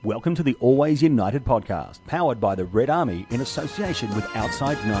Welcome to the Always United podcast, powered by the Red Army in association with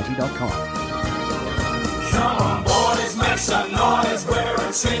Outside90.com. Come on, boys, make some noise. We're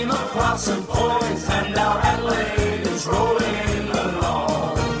a team of Crofts and boys, and our Adelaide is rolling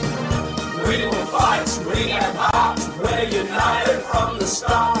along. We will fight, we have heart, we're united from the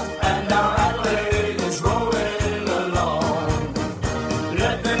start, and our Adelaide is rolling along.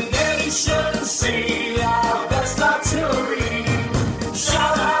 Let the nation see our best artillery.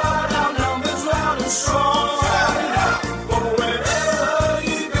 Shout out our numbers loud and strong. For wherever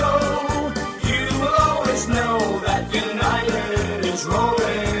you go, you will always know that United is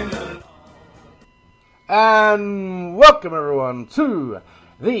rolling along. And welcome everyone to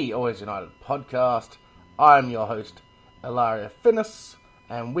the Always United podcast. I'm your host, Ilaria Finnis,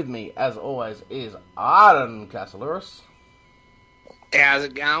 and with me, as always, is Arden Casaluris. How's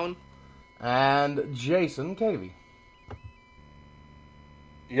it going? And Jason Cavey.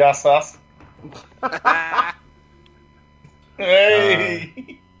 Yes, us.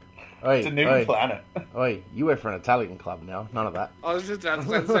 Hey! Oi, It's a new oi, planet. oi, you work for an Italian club now, none of that. I was just about to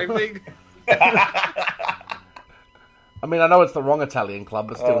say the same thing. I mean, I know it's the wrong Italian club,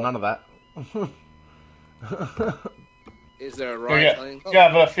 but still, none of that. Is there a right thing?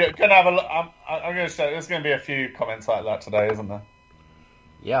 Yeah, but I'm going to say there's going to be a few comments like that today, isn't there?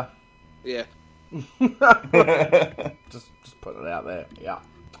 Yeah, Yeah. just put it out there, yeah.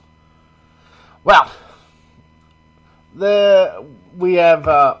 Well, we have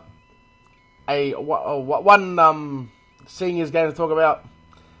one seniors game to talk about,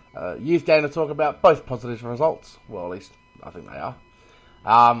 youth game to talk about, both positive results. Well, at least I think they are.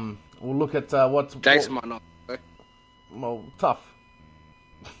 We'll look at what's... Jason might not. Well, tough.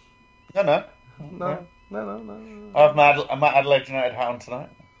 No. I'm at Adelaide United hat on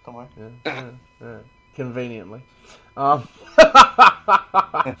tonight. Don't worry. Yeah. Conveniently. And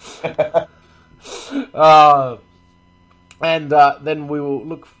then we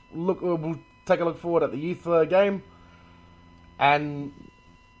will we'll take a look forward at the youth game, and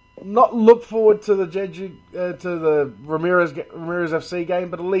not look forward to the to the Ramirez FC game,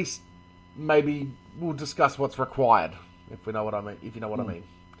 but at least maybe we'll discuss what's required, if we know what I mean. If you know what I mean,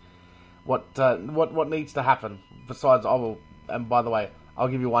 what needs to happen. Besides, and by the way, I'll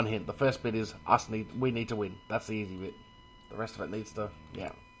give you one hint. The first bit is we need to win. That's the easy bit. The rest of it needs to,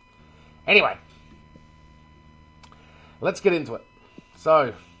 yeah. Anyway, let's get into it.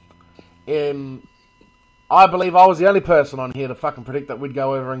 So, I believe I was the only person on here to fucking predict that we'd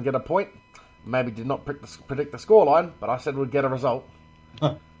go over and get a point. Maybe did not predict the scoreline, but I said we'd get a result.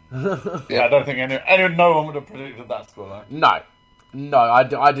 Yeah, I don't think no one would have predicted that scoreline. No,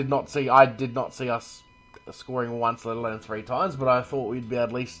 I did not see us scoring once, let alone three times, but I thought we'd be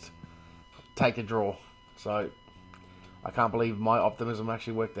at least take a draw. So I can't believe my optimism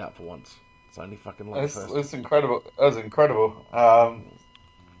actually worked out for once. It's only fucking like first. It's incredible. It was incredible.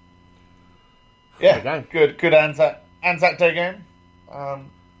 Yeah, good Anzac Day game.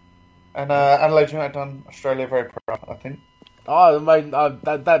 And Adelaide United done Australia very proud, I think. Oh, I mean,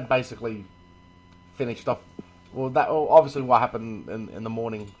 that basically finished off. Well, obviously what happened in the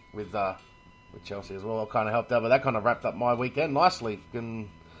morning with Chelsea as well kind of helped out, but that kind of wrapped up my weekend nicely. And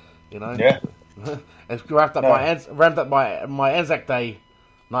yeah, it's wrapped up my Anzac Day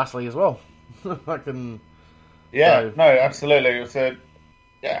nicely as well. No, absolutely. It was good.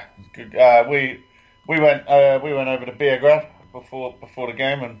 We went over to Beograd before the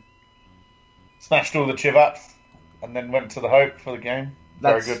game and smashed all the chivaps, and then went to the Hope for the game.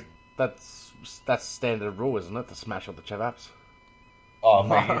 Very good. That's standard rule, isn't it? To smash all the chivaps. Oh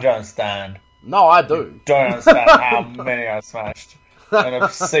man, you don't understand. No, I do. You don't understand how many I smashed. An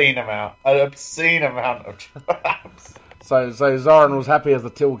obscene amount of chivaps. So Zoran was happy as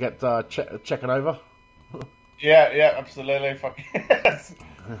the till kept checking over. Yeah, absolutely. Fucking yes.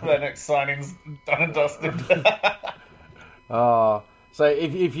 Their next signing's done and dusted. So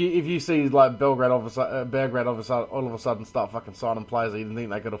if you see like Belgrade all of a sudden start fucking signing players that you didn't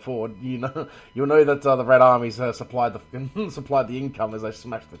think they could afford, you'll know that the Red Army's supplied the income as they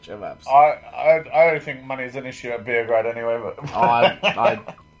smashed the chivaps. I don't think money's an issue at Beograd anyway, but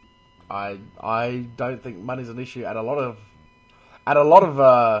I don't think money's an issue at a lot of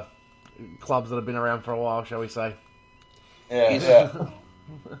clubs that have been around for a while, shall we say? Yeah.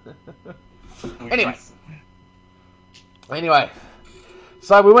 Anyway,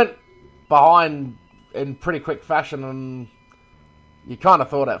 so we went behind in pretty quick fashion, and you kind of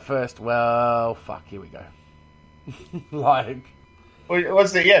thought at first, well, fuck, here we go.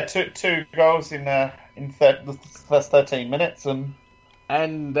 Was it? Yeah, two goals in the first 13 minutes, and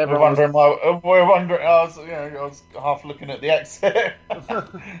And We're everyone was, wondering why. We're wondering. I was half looking at the exit,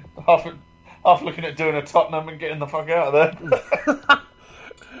 half looking at doing a Tottenham and getting the fuck out of there.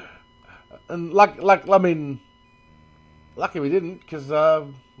 and lucky we didn't, because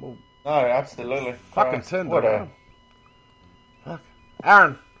No, absolutely. fucking Christ, turned what it a- around. Fuck.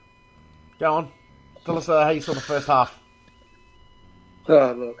 Aaron, go on. Tell us how you saw the first half.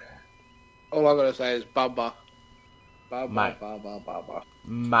 Oh, look. All I gotta say is Bubba. Mate. Bubba.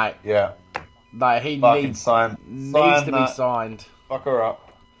 Mate, Yeah, like, he fucking needs sign to be that signed. fucker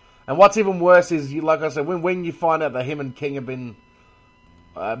up. And what's even worse is, like I said, when you find out that him and King have been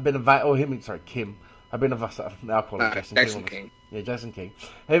available, or Kim, have been available. I'll call him Jason King. Yeah, Jason King.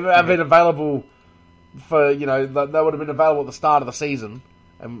 Have been available for, they would have been available at the start of the season,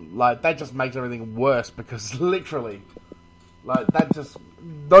 and like that just makes everything worse, because literally, like that just,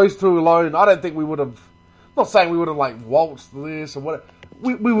 those two alone, I don't think we would have. Not saying we would have like waltzed this or what.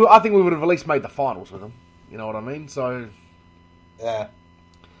 I think we would have at least made the finals with them. You know what I mean? So. Yeah.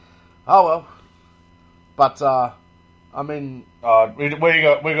 Oh well, but I mean, We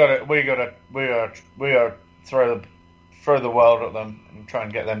got to throw the world at them and try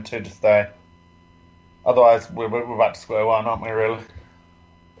and get them two to stay. Otherwise, we're back to square one, aren't we? Really?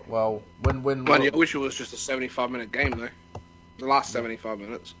 well, when Man, I wish it was just a 75-minute game, though. The last 75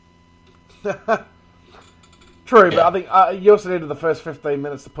 minutes. true, but I think you also needed the first 15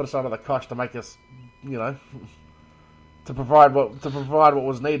 minutes to put us under the cosh to make us, to provide what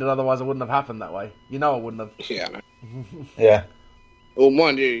was needed. Otherwise, it wouldn't have happened that way. It wouldn't have. Yeah, I know. Yeah. Well,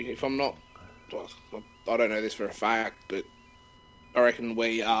 mind you, if I'm not... Well, I don't know this for a fact, but I reckon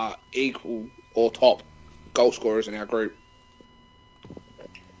we are equal or top goal scorers in our group.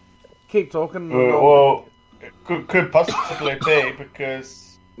 Keep talking. Well, it could possibly be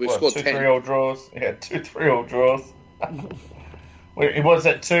because We've scored 2 10. 3-all draws. Yeah, 2 3-all draws. It was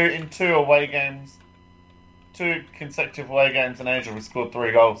at two away games, 2 consecutive away games in Asia. We scored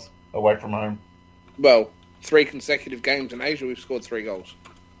 3 goals away from home. Well, 3 consecutive games in Asia, we've scored 3 goals.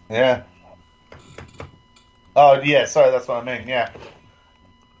 Yeah. Oh yeah, sorry, that's what I mean. Yeah.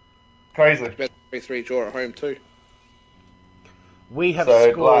 Crazy. Better 3-3 draw at home too. We have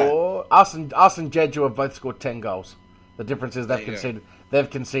So, scored. Us and Jeju have both scored 10 goals. The difference is There you go. they've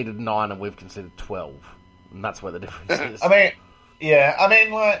conceded 9 and we've conceded 12, and that's where the difference is. I mean,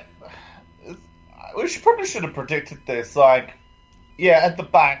 we probably should have predicted this. Like, yeah, at the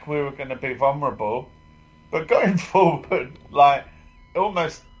back we were going to be vulnerable, but going forward, like,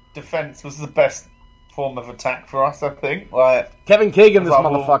 almost defense was the best form of attack for us. I think. Like, Kevin Keegan, this like,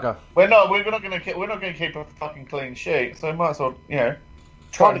 motherfucker. we're not going to keep a fucking clean sheet, so we might as well,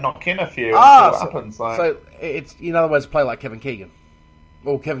 try and knock in a few and see what happens. Like, so it's, in other words, play like Kevin Keegan.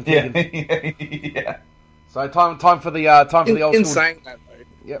 Or Kevin yeah, Keegan. yeah. So time for the old school. In saying that,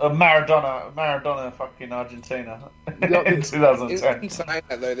 though, Maradona, fucking Argentina Yep. in 2010. in saying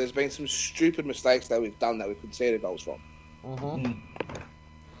that, though, there's been some stupid mistakes that we've done that we conceded goals from. Mm-hmm.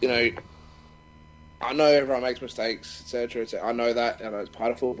 I know everyone makes mistakes, etc. I know that. I know it's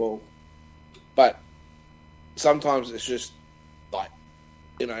part of football. But sometimes it's just like,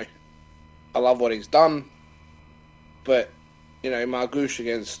 I love what he's done. But, Margouche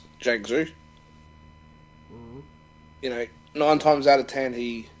against Jiangsu, 9 times out of 10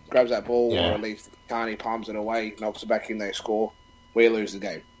 he grabs that ball, or at least Carney palms it away, knocks it back in, they score. We lose the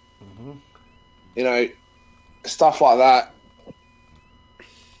game. Stuff like that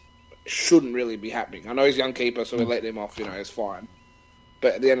shouldn't really be happening. I know he's a young keeper, so we're letting him off, it's fine.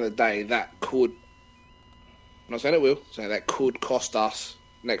 But at the end of the day, that could... I'm not saying it will, so that could cost us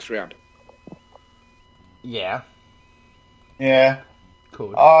next round. Yeah. Yeah.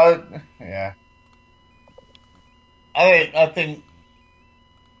 Cool. Yeah. I think.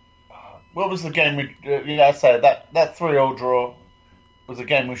 What was the game we? I say that 3-all draw was a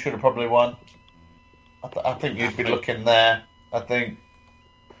game we should have probably won. I think you'd be looking there. I think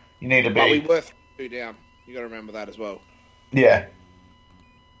you need to be. But we were 2 down. You got to remember that as well. Yeah.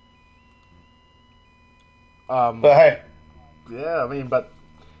 But hey. Yeah, but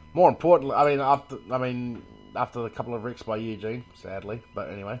more importantly, after the couple of ricks by Eugene, sadly, but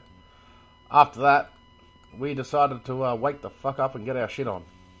anyway, after that, we decided to wake the fuck up and get our shit on.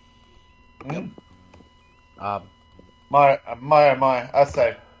 Yep. My. I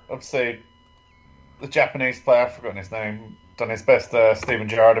say, obviously, the Japanese player, I've forgotten his name, done his best Steven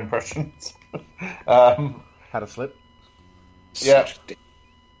Gerrard impressions. Had a slip. Yeah. Such a dick.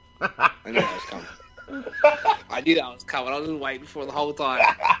 I knew that was coming. I was just waiting for the whole time.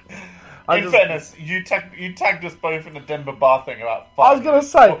 In fairness, you tagged us both in the Denver bar thing about. I was gonna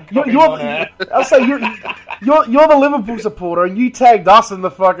say you're the Liverpool supporter, and you tagged us in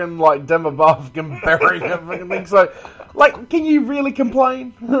the fucking like Denver bar fucking burying everything thing. So, like, can you really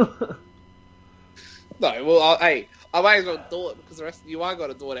complain? No, well, hey, I might as well do it because the rest of you are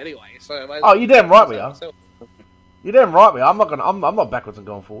going to do it anyway. So I might as well you're damn right we are. myself. You're damn right we are. I'm not backwards and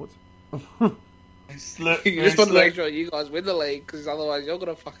going forwards. You just want to make sure you guys win the league because otherwise you're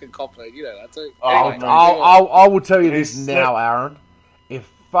going to fucking cop it. You know that too. I will tell you this now, Aaron. If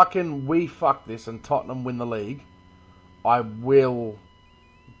fucking we fuck this and Tottenham win the league, I will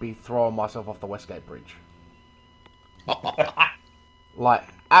be throwing myself off the Westgate Bridge. Like,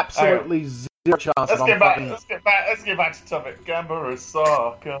 absolutely zero chance. Let's get back to topic. Gamba is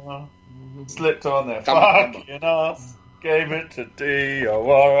soccer. Slipped on there. Fucking ass. Gave it to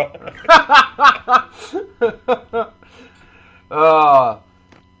Diawara.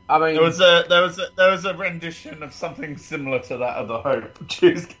 I mean, there was a rendition of something similar to that of the Hope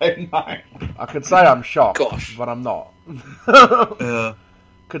Tuesday night. I could say I'm shocked, Gosh. but I'm not. Yeah.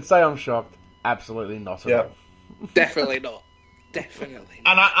 Could say I'm shocked. Absolutely not at all. Definitely not. Definitely.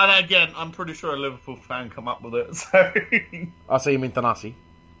 And again, I'm pretty sure a Liverpool fan come up with it. So I see you mean Thanasi.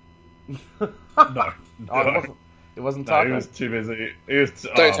 no. It wasn't No, Taco. he was too busy.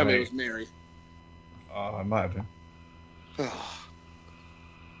 Don't tell me it was Mary. Oh, it might have been.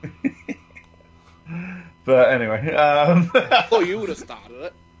 But anyway, I thought you would have started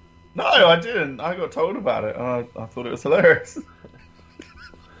it. no, I didn't. I got told about it. And I thought it was hilarious.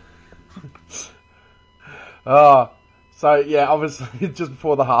 So yeah, obviously just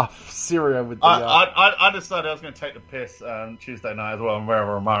before the half, Syria with the. I decided I was going to take the piss Tuesday night as well and wear a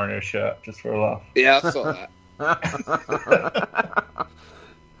Romario shirt just for a laugh. Yeah, I saw that.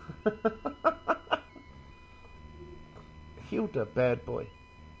 Hilda, bad boy.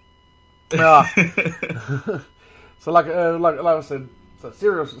 So like I said, so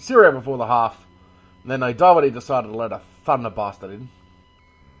Syria before the half, and then Doherty decided to let a thunder bastard in.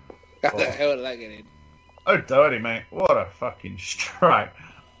 How the hell did that get in? Oh, Doherty, mate. What a fucking strike.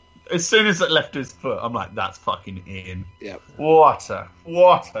 As soon as it left his foot, I'm like, that's fucking in. Yep. What a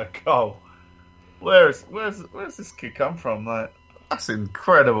goal. Where's this kid come from? Like, that's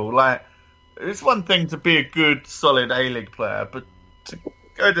incredible. Like, it's one thing to be a good, solid A-League player, but to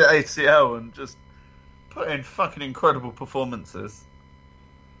go to ACL and just put in fucking incredible performances.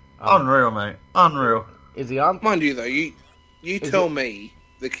 Unreal, mate. Unreal. Is he on? Mind you, though, you tell me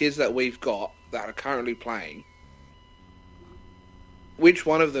the kids that we've got that are currently playing, which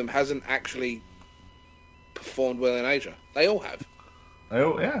one of them hasn't actually performed well in Asia? They all have.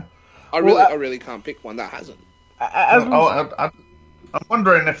 Oh, yeah. I really can't pick one that hasn't. I'm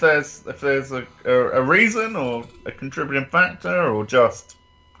wondering if there's a reason or a contributing factor or just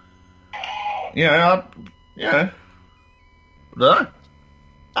I don't know.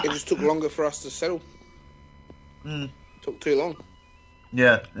 It just took longer for us to settle. Took too long.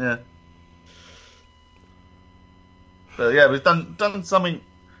 Yeah. But yeah, we've done something.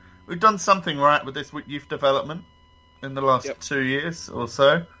 We've done something right with this youth development in the last 2 years or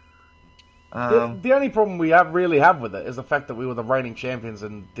so. The only problem we really have with it is the fact that we were the reigning champions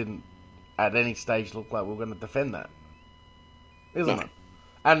and didn't at any stage look like we were going to defend that. Isn't it?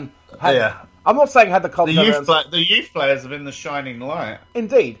 And I'm not saying had the club the youth players have been the shining light.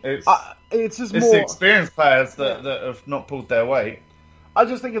 Indeed, it's just more the experienced players that have not pulled their weight. I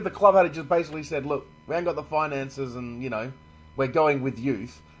just think if the club had just basically said, "Look, we ain't got the finances, and we're going with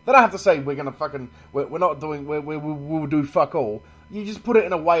youth," they don't have to say we're going to we're not doing we'll do fuck all. You just put it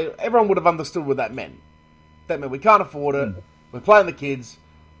in a way everyone would have understood what that meant. That meant we can't afford it. We're playing the kids.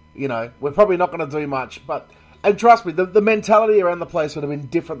 We're probably not going to do much, and trust me, the mentality around the place would have been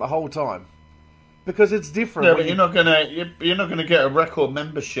different the whole time, because it's different. Yeah, but you're not gonna get a record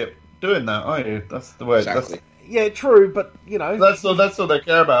membership doing that, are you? That's the way. Exactly. Yeah, true, but that's all they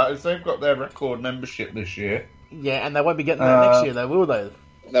care about is they've got their record membership this year. Yeah, and they won't be getting that next year, though, will they?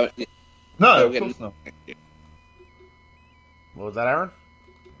 No, of course not. What was that, Aaron?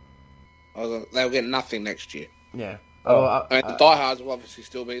 They'll get nothing next year. Yeah. The diehards will obviously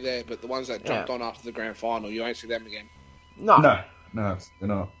still be there, but the ones that jumped on after the grand final, you won't see them again. No, they're not.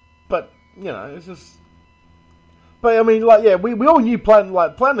 But it's just. But I mean, we all knew playing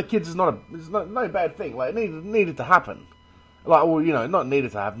the kids is no bad thing. Like, it needed to happen. Like, well, not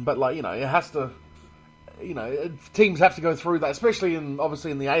needed to happen, but it has to. Teams have to go through that, especially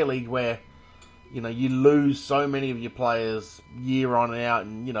obviously in the A-League where, you lose so many of your players year on and out,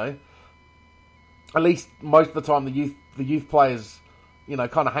 and at least most of the time the youth players,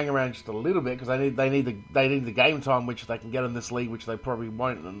 kind of hang around just a little bit because they need the game time which they can get in this league, which they probably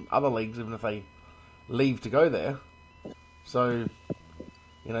won't in other leagues, even if they leave to go there. So,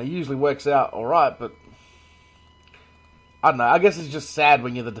 it usually works out all right, but I don't know. I guess it's just sad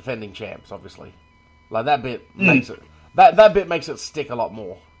when you're the defending champs. Obviously, like that bit makes it that bit makes it stick a lot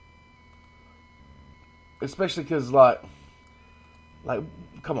more, especially because like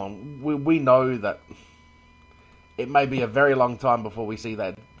come on, we know that it may be a very long time before we see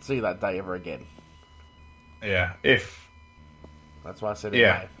that day ever again. Yeah, if that's why I said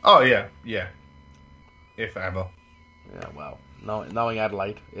yeah. May. Oh yeah, yeah. If ever. Yeah, well, knowing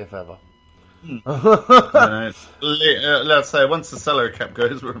Adelaide, if ever. Let's say once the salary cap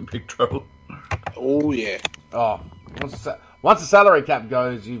goes, we're in big trouble. Oh yeah. Oh, once the salary cap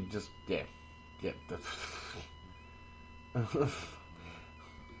goes, you just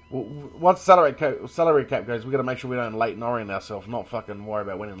Once the salary cap goes, we got to make sure we don't Leighton Orient ourselves, not fucking worry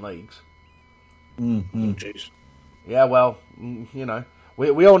about winning leagues. Mm-hmm. Jeez. Yeah, well,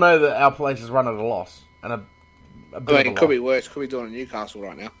 we all know that our place is run at a loss, and a bit of a It could loss. be worse. Could be doing in Newcastle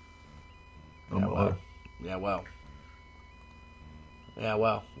right now. Yeah, well,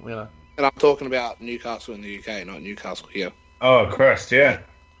 And I'm talking about Newcastle in the UK, not Newcastle here. Oh, Christ, yeah.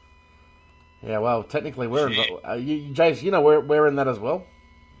 Yeah, well, technically we're Shit. Jace, we're in that as well.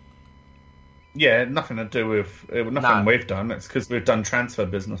 Yeah, nothing to do with nothing No. we've done. It's because we've done transfer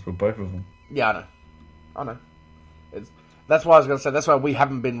business with both of them. Yeah, I know. That's why I was going to say. That's why we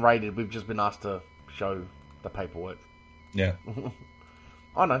haven't been raided. We've just been asked to show the paperwork. Yeah.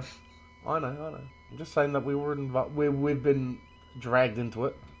 I know. I'm just saying that we were we've been dragged into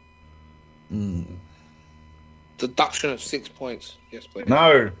it. Deduction of 6 points. Yes, please.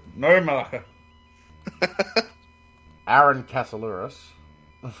 No, Malacca. Aaron Casaluris.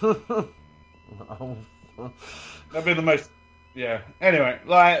 That'd be the most. Yeah. Anyway,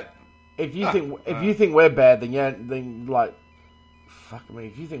 like. If you think we're bad, then like, fuck me.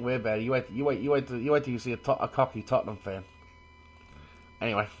 If you think we're bad, you wait till you see a cocky Tottenham fan.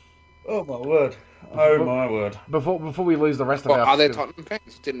 Anyway, Oh my word. Oh my word. before we lose the rest of Well, our, are there Tottenham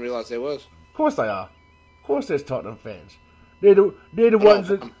fans? Didn't realise there was. Of course they are. Of course, there's Tottenham fans. They're the ones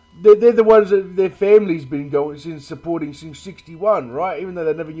that they're the ones that their family's been supporting since '61, right? Even though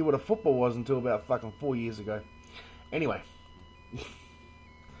they never knew what a football was until about fucking 4 years ago. Anyway.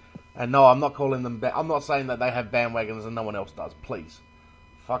 And no, I'm not calling them. I'm not saying that they have bandwagons and no one else does. Please,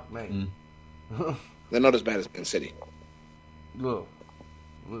 fuck me. They're not as bad as Man City. Ugh.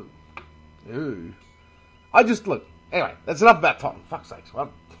 Ugh. Ew. I just look. Anyway, that's enough about Tottenham. Fuck's sakes. Like,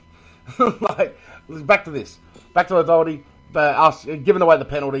 back to this. Back to O'Doherty. But us giving away the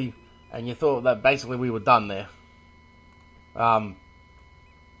penalty, and you thought that basically we were done there. I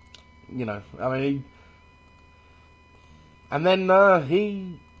mean, and then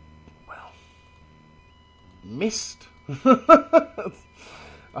he missed. I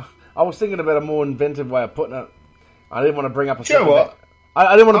was thinking about a more inventive way of putting it. I didn't want to bring up a certain event.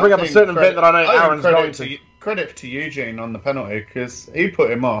 I didn't want to bring up a certain event that I know Aaron's going to. Credit to Eugene on the penalty because he put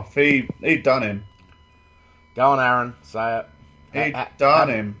him off. He done him. Go on, Aaron. Say it. He done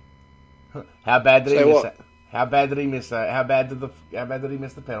him. How bad did he Say miss what? it? How bad did he miss that? How bad did he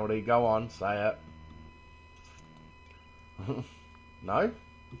miss the penalty? Go on, say it. No?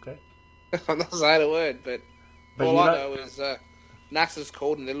 Okay. I'm not saying a word, but all you I know is NASA's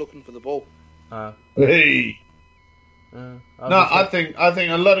called and they're looking for the ball. Hey. I I think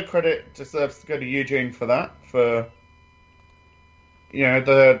a lot of credit deserves to go to Eugene for that. For he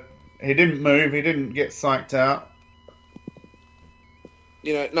didn't move, he didn't get psyched out.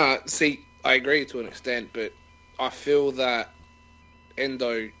 I agree to an extent, but I feel that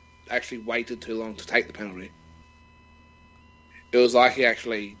Endo actually waited too long to take the penalty. It was like he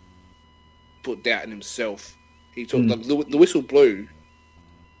actually put doubt in himself. He took the whistle blew,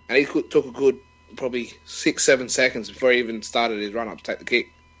 and he took a good probably 6-7 seconds before he even started his run up to take the kick.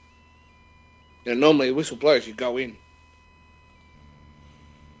 Normally the whistle blows, you go in.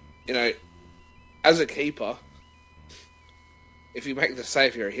 As a keeper, if you make the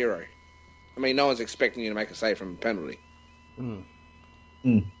save, you're a hero. I mean, no one's expecting you to make a save from a penalty.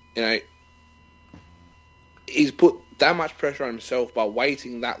 He's put that much pressure on himself by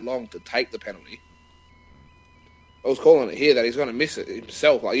waiting that long to take the penalty. I was calling it here that he's going to miss it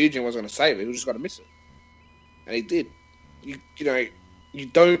himself. Like Eugene wasn't going to save it; he was just going to miss it, and he did. You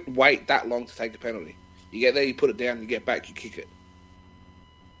don't wait that long to take the penalty. You get there, you put it down, you get back, you kick it.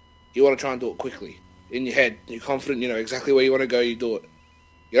 You want to try and do it quickly in your head. You're confident, you know exactly where you want to go. You do it.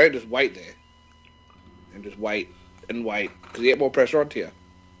 You don't just wait there and just wait and wait because you get more pressure onto you.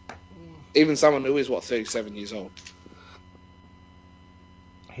 Even someone who is 37 years old.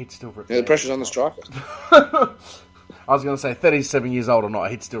 He'd still rip Yeah, the pressure's on the strikers. I was going to say, 37 years old or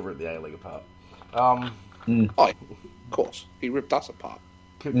not, he'd still rip the A-League apart. Oh, of course. He ripped us apart.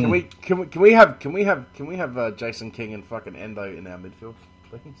 Can we have Jason King and fucking Endo in our midfield,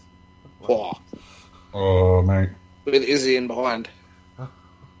 please? Oh, mate. with Izzy in behind.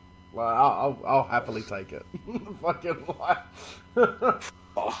 Like, I'll happily take it. Fucking like.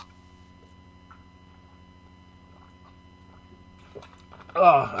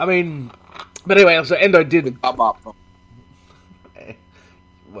 Oh. I mean, but anyway, so Endo did. Up.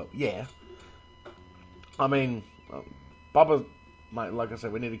 Well, yeah. I mean, Bubba, mate, like I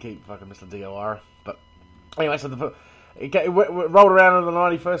said, we need to keep fucking Mr. DOR. But anyway, so it rolled around in the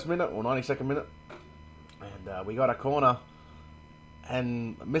 91st minute or 92nd minute, and we got a corner,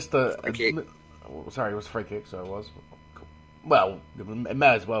 and Mr. Free kick. Sorry, it was a free kick, so it was. Well, it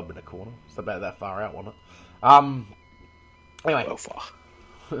may as well have been a corner. It's about that far out, wasn't it? Anyway. Well far.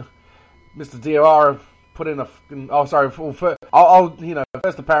 Mr. DOR put in a fucking... Oh, sorry. I'll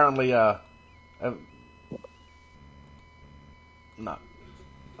first apparently... no.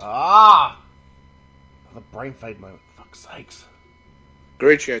 The brain fade moment. Fuck's sakes.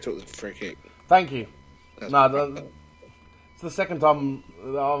 Gariccio took the free kick. Thank you. That's It's the second time...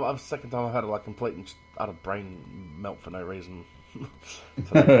 I've had a complete and utter brain melt for no reason.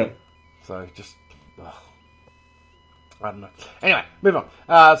 So just... Ugh. I don't know. Anyway, move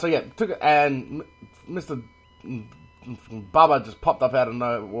on. So yeah, took it, and Mr. Bubba just popped up out of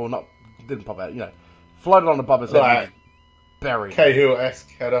nowhere. Well, not didn't pop out. Floated on the Bubba's head, and just buried.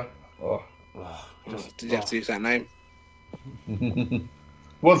 Cahill-esque header. Oh. Did you have to use that name?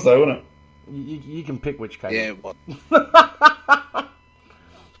 Was though, wasn't it? You can pick which Cahill. Yeah, what?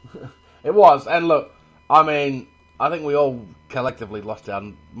 It was, and look, I mean, I think we all collectively lost our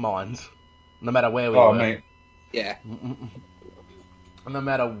minds, no matter where we were. Mate. Yeah. No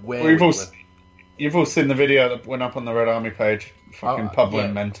matter where we were. You've all seen the video that went up on the Red Army page. Fucking Pub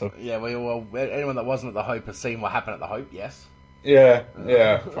went mental. Yeah, anyone that wasn't at the Hope has seen what happened at the Hope, yes. Yeah,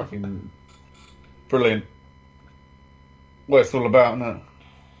 fucking brilliant. What it's all about, isn't it?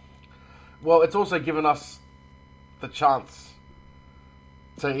 Well, it's also given us the chance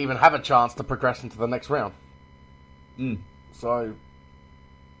to even have a chance to progress into the next round. So,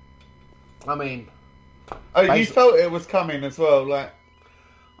 I mean... you felt it was coming as well, like...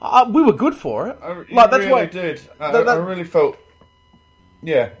 we were good for it. That's really why... did. I really felt...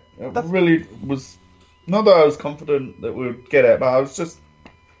 Yeah, it really was... Not that I was confident that we would get it, but I was just...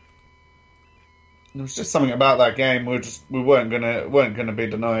 There was just something about that game. We weren't gonna be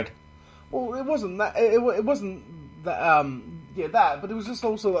denied. Well, it wasn't that. It wasn't that. That. But it was just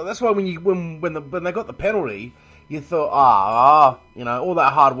also that's why when they got the penalty, you thought, all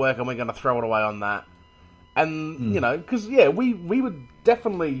that hard work, and we're going to throw it away on that. And because we were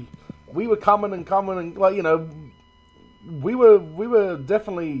definitely we were coming and like we were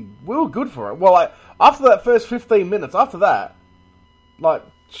definitely good for it. Well, like after that first 15 minutes, after that, like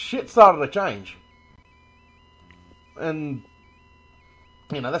shit started to change. And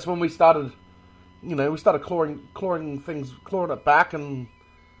that's when we started. We started clawing it back, and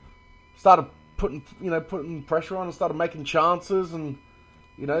started putting pressure on, and started making chances, and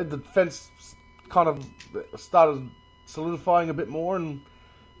the defense kind of started solidifying a bit more, and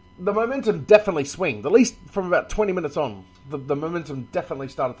the momentum definitely swinged. At least from about 20 minutes on, the momentum definitely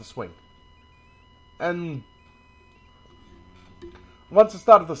started to swing. And once it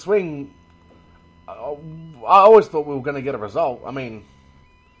started to swing, I always thought we were going to get a result. I mean,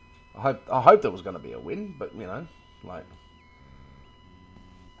 I hoped there was going to be a win, but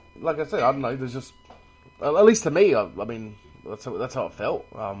like I said, I don't know. There's just, at least to me, I mean, that's how it felt.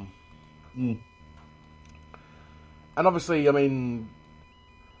 And obviously, I mean,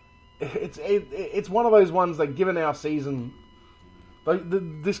 it's one of those ones that, given our season,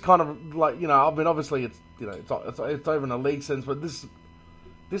 this kind of I mean, obviously it's it's over in a league sense, but this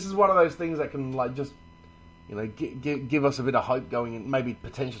is one of those things that can just give us a bit of hope going in, maybe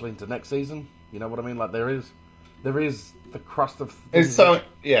potentially into next season. You know what I mean? Like there is the crust of it's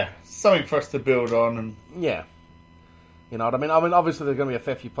something for us to build on, and yeah, you know what I mean. I mean, obviously there's going to be a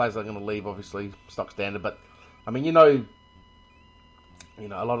fair few players that are going to leave. Obviously, stock standard, but I mean, a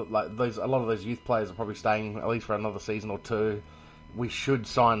lot of those youth players are probably staying at least for another season or two. We should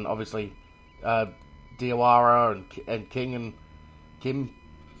sign obviously Diawara and King and Kim.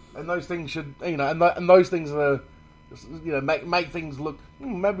 And those things should, and those things are, make things look.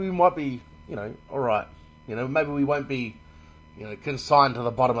 Maybe we might be, all right. Maybe we won't be, consigned to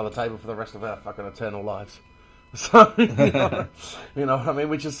the bottom of the table for the rest of our fucking eternal lives. So, you know what I mean?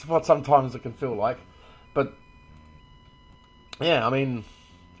 Which is what sometimes it can feel like. But yeah, I mean,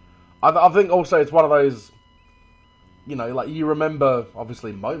 I think also it's one of those, like you remember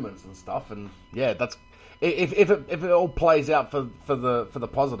obviously moments and stuff, and yeah, that's if it all plays out for the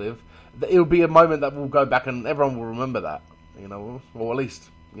positive, it'll be a moment that we'll go back and everyone will remember that, or at least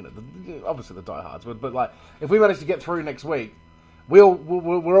obviously the diehards would, but like if we manage to get through next week, we're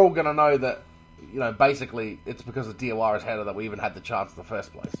all going to know that basically it's because the DOR is header that we even had the chance in the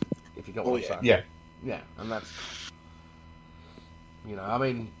first place. If you got what I'm saying, yeah, and that's I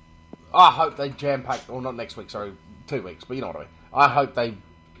mean, I hope they jam pack, or not next week, sorry, 2 weeks, but you know what I mean. I hope they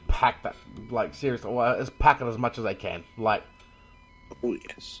pack that, like seriously, or pack it as much as they can, like. Oh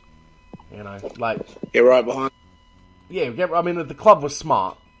yes. Like get right behind. Yeah, I mean, if the club was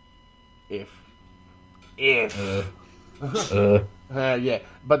smart, yeah,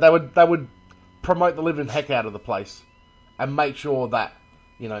 but they would promote the living heck out of the place and make sure that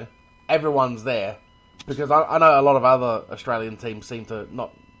everyone's there, because I know a lot of other Australian teams seem to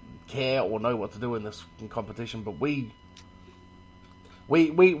not care or know what to do in this competition, but we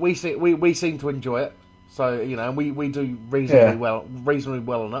seem to enjoy it. So and we do reasonably well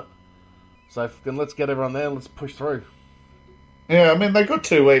in it. So let's get everyone there. Let's push through. Yeah, I mean they got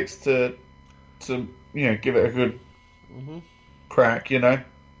 2 weeks to give it a good crack.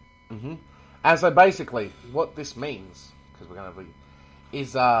 Mm-hmm. And so basically, what this means, because we're going to be,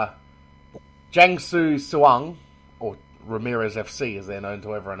 is Jiangsu Suwang, or Ramirez FC as they're known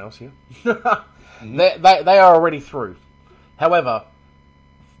to everyone else here. They are already through. However,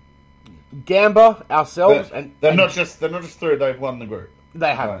 Gamba, ourselves, they're not just through. They've won the group.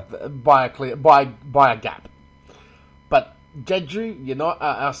 They have by a gap. But Jeju,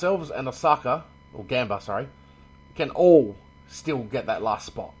 ourselves, and Osaka, or Gamba, sorry, can all still get that last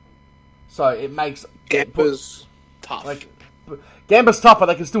spot. So it makes Gamba's tough. Gamba's tough, but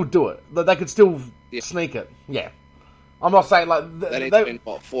they can still do it. They can still sneak it. Yeah, I'm not saying like they need to win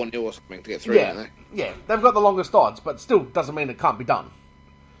 4-0 or something to get through. Yeah, don't they? Yeah, they've got the longest odds, but still doesn't mean it can't be done.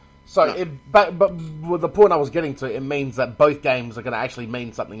 So, but with the point I was getting to, it means that both games are going to actually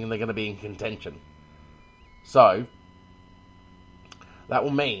mean something, and they're going to be in contention. So that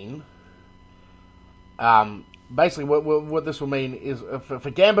will mean, basically, what this will mean is for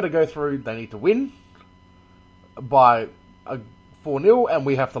Gamba to go through, they need to win by a 4-0, and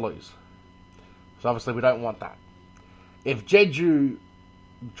we have to lose. So obviously, we don't want that. If Jeju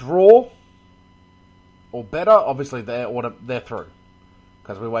draw or better, obviously they're through.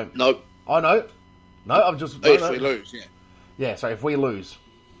 Because we won't... Nope. Oh, no. No, I've just... If we lose, yeah. Yeah, so if we lose.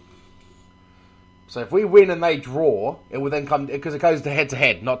 So if we win and they draw, it will then come... Because it goes to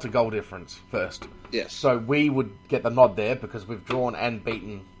head-to-head, not to goal difference first. Yes. So we would get the nod there because we've drawn and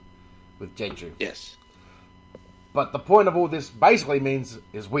beaten with Jeju. Yes. But the point of all this basically means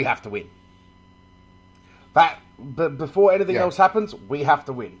is we have to win. But before anything else happens, we have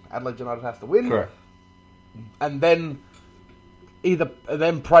to win. Adelaide United has to win. Correct. And then...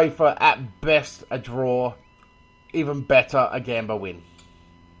 then pray for, at best, a draw, even better, a Gamba win.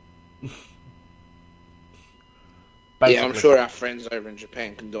 Yeah, I'm sure our friends over in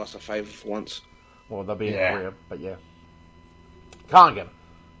Japan can do us a favour for once. Well, they'll be in Korea, but yeah. Can't get it.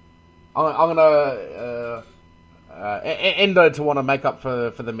 I'm going to... Endo to want to make up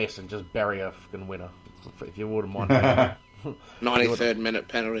for the mess and just bury a fucking winner, if you wouldn't mind. 93rd minute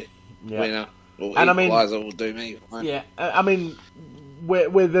penalty winner. Well, and I mean, will do me. Right? Yeah, I mean,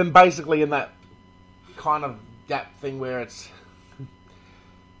 we're then basically in that kind of gap thing where it's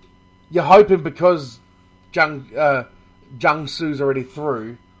you're hoping because Jiangsu's already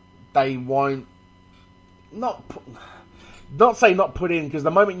through, they won't not say not put in, because the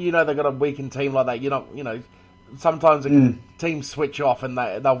moment they've got a weakened team like that, you're not sometimes teams switch off and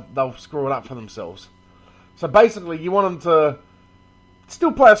they'll screw it up for themselves. So basically, you want them to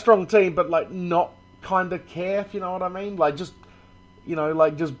still play a strong team, but like not kind of care, if you know what I mean. Like just,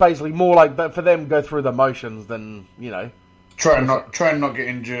 just basically more like that for them go through the motions than try and not get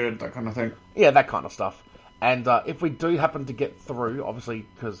injured, that kind of thing. Yeah, that kind of stuff. And if we do happen to get through, obviously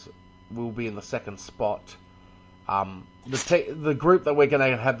because we'll be in the second spot, the group that we're going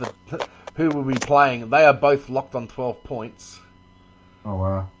to have who will be playing, they are both locked on 12 points. Oh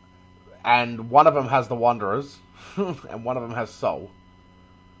wow! And one of them has the Wanderers, and one of them has Seoul.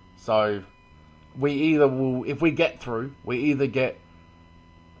 So, we either will, if we get through, we either get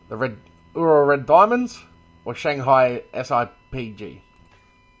the Ura Red Diamonds or Shanghai SIPG.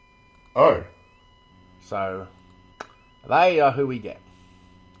 Oh. So, they are who we get.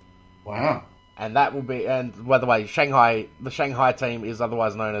 Wow. And that will be, and by the way, the Shanghai team is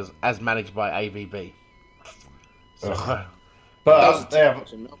otherwise known as managed by AVB. So, but they have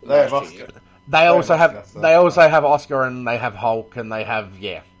Oscar. They also have Oscar, and they have Hulk, and they have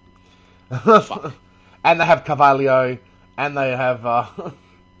And they have Carvalho, and they have,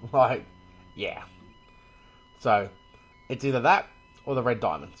 yeah. So, it's either that or the Red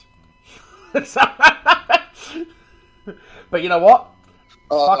Diamonds. But you know what?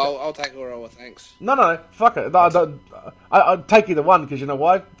 I'll take Urawa, thanks. No, fuck it. I'll take either one, because you know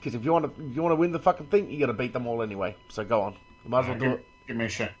why? Because if you want to win the fucking thing, you got to beat them all anyway. So go on. You might as well do it. Give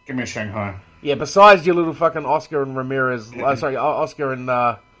me Shanghai. Yeah, besides your little fucking Oscar and Ramirez... Oscar and...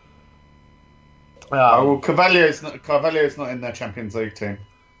 well, Carvalho's not in their Champions League team.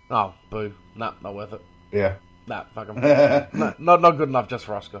 Oh, boo. Nah, not worth it. Yeah. Nah, fuck him. Not good enough just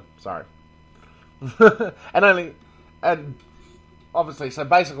for Oscar. Sorry. And obviously, so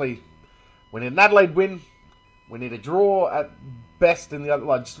basically, we need an Adelaide win. We need a draw at best in the other...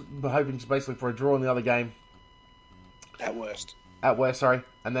 just hoping basically for a draw in the other game. At worst, sorry.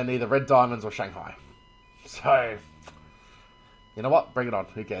 And then either Red Diamonds or Shanghai. So, you know what? Bring it on.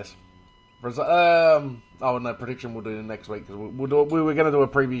 Who cares? No, prediction we'll do next week, because we were going to do a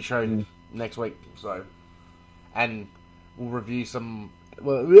preview show next week. So, and we'll review some...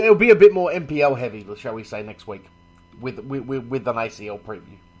 Well, it'll be a bit more NPL heavy, shall we say, next week, with an ACL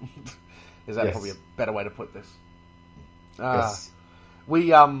preview. Is that probably a better way to put this? Yes.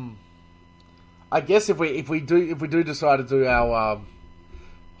 We I guess if we do decide to do our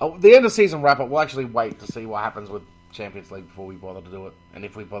the end of season wrap up, we'll actually wait to see what happens with Champions League before we bother to do it, and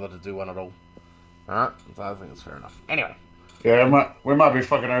if we bother to do one at all. All right, so I think that's fair enough. Anyway. Yeah, we might be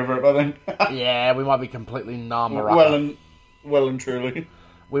fucking over it by then. Yeah, we might be completely well and truly.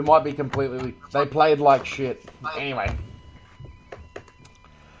 We might be completely... They played like shit. Anyway.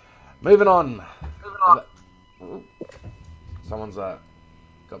 Moving on. Someone's got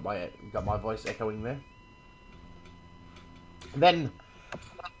my voice echoing there. Then,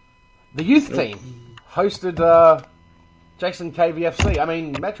 the youth team hosted Jason KVFC. I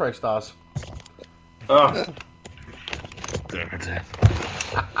mean, Metro Stars. Oh.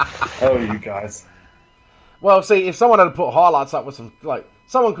 Oh, you guys. Well, see, if someone had put highlights up with some,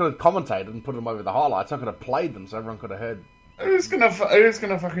 someone could have commentated and put them over the highlights. I could have played them so everyone could have heard. Who's gonna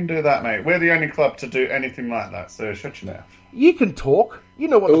fucking do that, mate? We're the only club to do anything like that, so shut your mouth. You can talk. You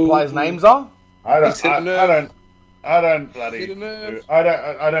know what the players' names are. I don't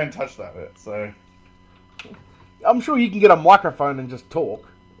touch that bit, so. I'm sure you can get a microphone and just talk.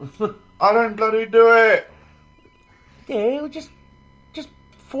 I don't bloody do it. Yeah, just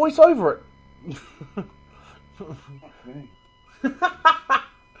voice over it.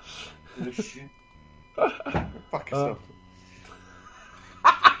 Shit. Fuck yourself.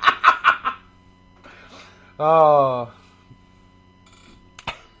 Oh.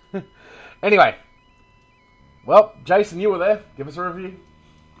 Anyway. Well, Jason, you were there. Give us a review.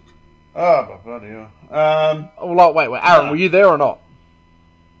 Oh, bloody hell. Wait, Aaron, were you there or not?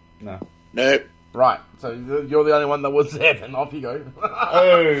 No. Nope. Right, so you're the only one that was there, then off you go.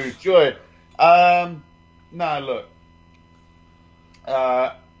 Oh, joy. No, look.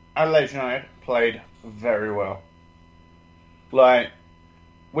 Adelaide United played very well. We're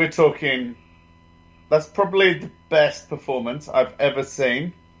talking... That's probably the best performance I've ever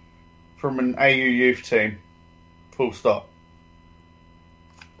seen from an AU youth team. Full stop.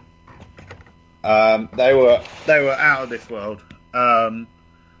 They were out of this world.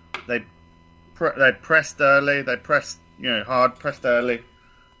 They pressed early. They pressed hard. Pressed early.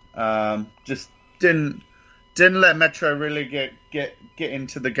 Just didn't let Metro really get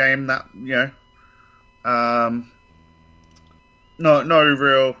into the game. That no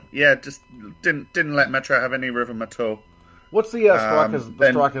real. Yeah, just didn't let Metro have any rhythm at all. What's the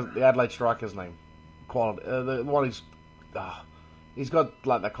the Adelaide striker's name? Quality. The one he's got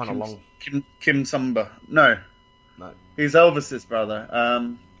that kind of long. Kim Sumba. No. He's Elvis's brother.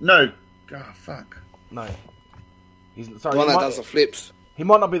 No. Oh, fuck. No. He's sorry. The one that does the flips. He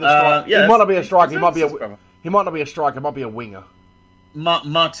might not be the striker. Yeah, he might not be a striker. He might be a striker. He might be a winger.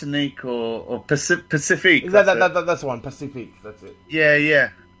 Martinique or Pacifique. That's the one. Pacifique. That's it. Yeah.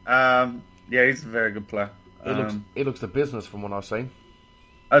 Yeah, he's a very good player. He looks the business from what I've seen.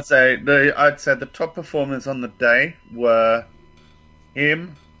 I'd say the top performers on the day were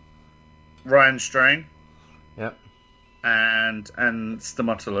him, Ryan Strain, yep, and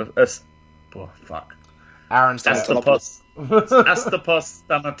Stamatopoulos. Oh, fuck. Aaron Astapos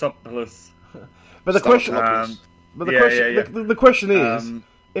Stamatopoulos. But the question is,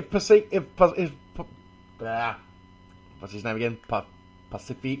 what's his name again?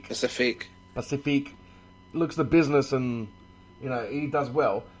 Pacifique looks the business and he does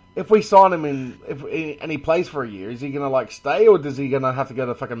well. If we sign him and he plays for a year, is he going to stay, or is he going to have to go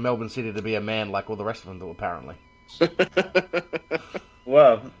to fucking Melbourne City to be a man like all the rest of them do apparently?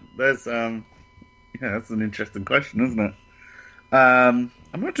 Well, There's that's an interesting question, isn't it? I'm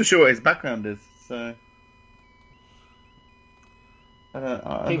not too sure what his background is, so I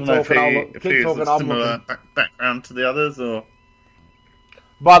don't know if he has a similar background to the others, or.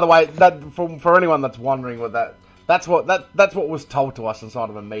 By the way, that for anyone that's wondering what that's what was told to us inside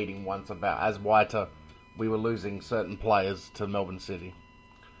of a meeting once about as why we were losing certain players to Melbourne City.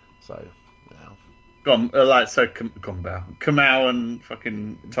 So, Kamau and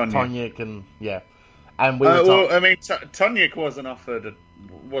fucking Tonyik and and we were told, I mean, Tonyik wasn't offered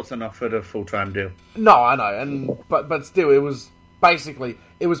a full-time deal. No, I know, but still, it was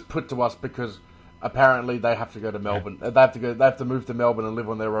put to us because apparently they have to go to Melbourne. They have to move to Melbourne and live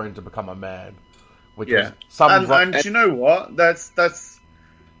on their own to become a man. Which is and you know what? That's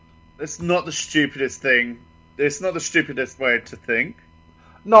not the stupidest thing. It's not the stupidest way to think.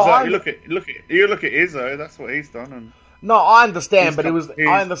 No, you look at Izzo. That's what he's done. And no, I understand, but I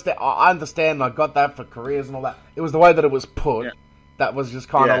understand. I got that for careers and all that. It was the way that it was put that was just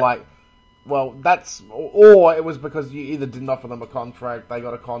kind of like, well, that's or it was because you either didn't offer them a contract, they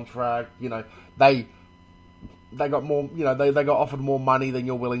got a contract. You know, they got more. You know, they got offered more money than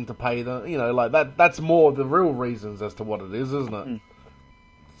you're willing to pay them. You know, like that. That's more the real reasons as to what it is, isn't it? Mm.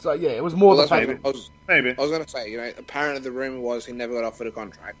 So yeah, it was more the fact. Maybe I was going to say, apparently the rumor was he never got offered a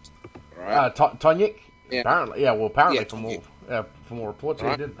contract, right? Tonyik, apparently, from all reports, he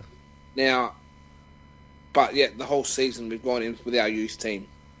didn't. Now, but the whole season we've gone in with our youth team.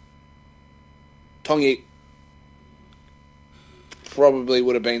 Tonyik probably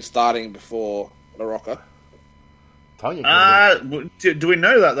would have been starting before LaRocca. Do we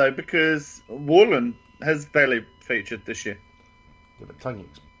know that though? Because Warland has barely featured this year. Yeah, but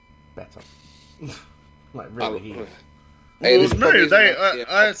Tonyik's better. Like really, he is. Not really.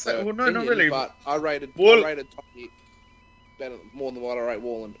 But I rated Tonyik better more than what I rate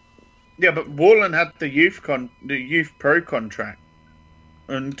Warland. Yeah, but Warland had the youth pro contract,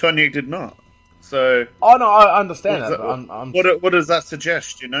 and Tonyik did not. So. Oh no, I understand that. What does that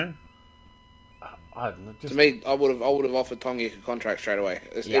suggest? You know. To me, I would have offered Tonyik a contract straight away.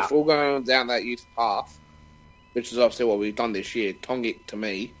 If we're going down that youth path, which is obviously what we've done this year, Tonyik to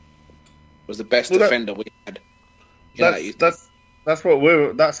me was the best defender we had. That's what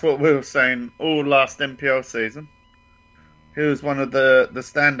we were saying all last NPL season. He was one of the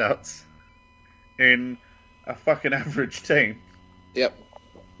standouts in a fucking average team. Yep.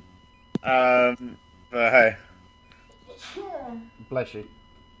 But hey, bless you.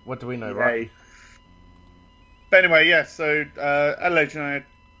 What do we know, right? But anyway, so Adelaide United,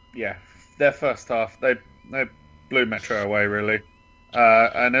 their first half they blew Metro away really,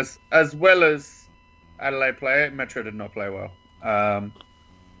 and as well as Adelaide play, Metro did not play well. I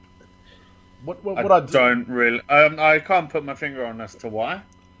can't put my finger on as to why.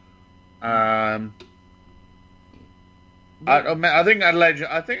 I think Adelaide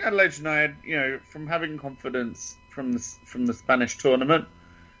United, from having confidence from the Spanish tournament,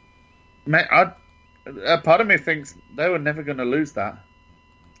 a part of me thinks they were never going to lose that.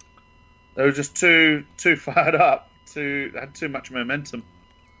 They were just too fired up, had too much momentum.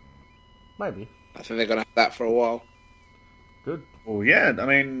 Maybe. I think they're going to have that for a while. Good. Well, yeah. I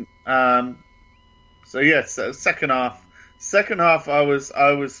mean, so second half, I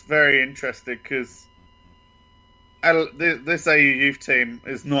was very interested because this AU youth team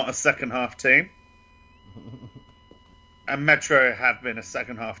is not a second half team, and Metro have been a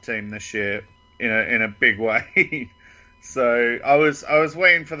second half team this year in a big way. So I was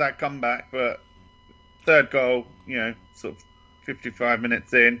waiting for that comeback, but third goal, sort of 55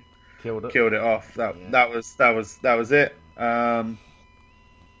 minutes in, killed it off. That was it. Oh,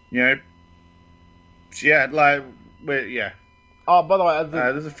 by the way,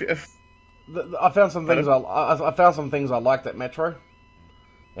 there's a few. I found some things. I found some things I liked at Metro.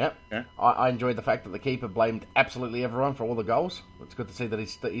 Yep. Yeah. I enjoyed the fact that the keeper blamed absolutely everyone for all the goals. It's good to see that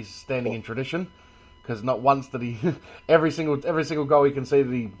he's standing in tradition, because not once did he every single goal he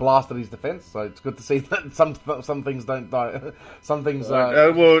conceded he blasted his defence. So it's good to see that some things don't die. Some things.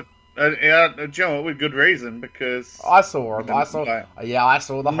 John, with good reason, because I saw him. I saw the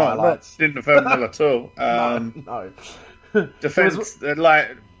highlights. Didn't defend well at all. No. Defense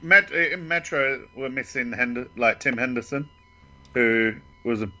Metro were missing Tim Henderson, who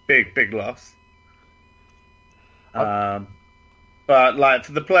was a big loss. But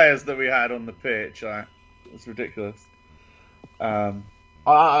for the players that we had on the pitch, it was ridiculous. I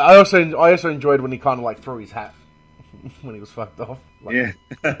also enjoyed when he kind of threw his hat when he was fucked off. Yeah.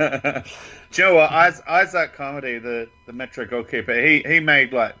 Do you know what? Isaac Carmody, the Metro goalkeeper, he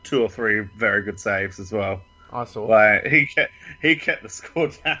made 2 or 3 very good saves as well. I saw. Like he kept the score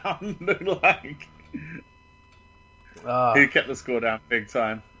down. Like he kept the score down big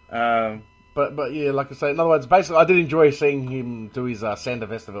time. But yeah, like I say, in other words, basically, I did enjoy seeing him do his Sander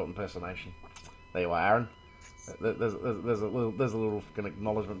Vesterveld impersonation. There you are, Aaron. There's a little fucking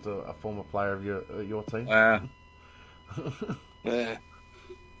acknowledgement to a former player of your team. Yeah.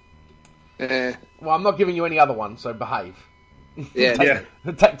 Well, I'm not giving you any other one, so behave. Yeah.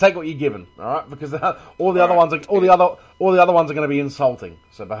 Take what you're given, all right? Because all the other ones are going to be insulting.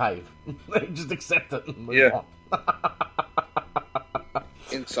 So behave. Just accept it and move on.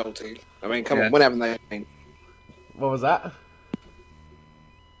 Insulting. I mean, come on. When haven't they been? What was that?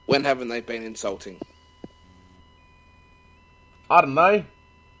 When haven't they been insulting? I don't know.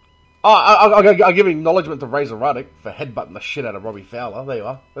 I'll give acknowledgement to Razor Ruddock for headbutting the shit out of Robbie Fowler. There you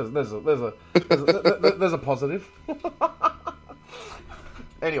are. There's a positive.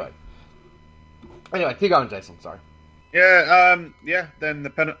 Anyway, keep going, Jason. Sorry. Yeah. Then the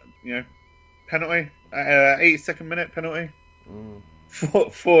penalty. 82nd minute penalty.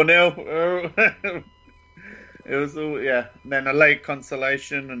 4-0. It was all And then a late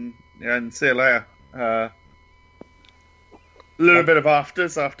consolation and see you later. A little bit of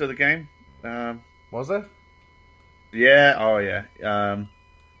afters after the game. Was there? Yeah. Oh yeah.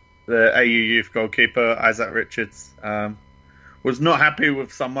 The AU youth goalkeeper Isaac Richards was not happy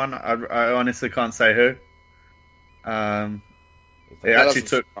with someone. I honestly can't say who. It actually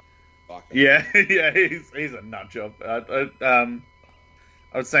took. Yeah, he's a nut job.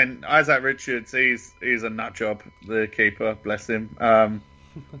 I was saying Isaac Richards, he's a nut job. The keeper, bless him.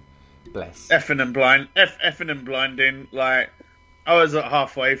 Bless. Effing and blinding. Like I was at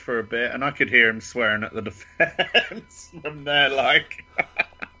halfway for a bit, and I could hear him swearing at the defense from there. Like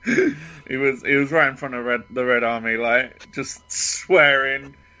he was right in front of the Red Army, like just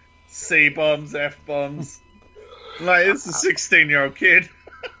swearing C bombs, F bombs. Like it's a 16-year-old kid.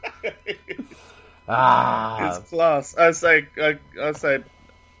 It's class. I say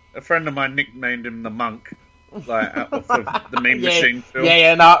a friend of mine nicknamed him the monk, like off of the Meme Machine film.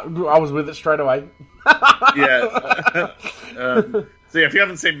 No, I was with it straight away. So if you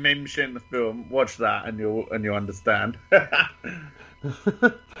haven't seen Meme Machine the film, watch that and you'll understand. I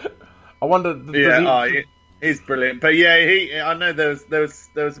wonder. He's brilliant. But I know there was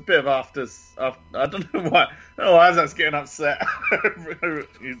a bit of afters. I don't know why. Oh, Isaac's getting upset.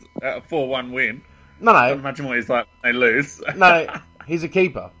 He's at a 4-1 win. No. I can't imagine what he's like when they lose. No, he's a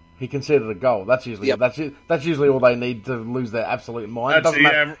keeper. He considered a goal. That's usually that's usually all they need to lose their absolute mind. Actually,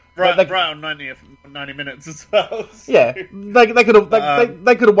 right on 90 minutes as well. So. Yeah, they could have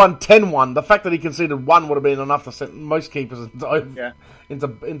they could have won 10-1. The fact that he conceded one would have been enough to send most keepers into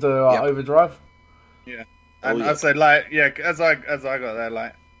overdrive. Yeah, and I'd say as I got there,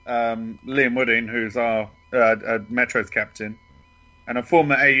 like Liam Wooding, who's our Metro's captain and a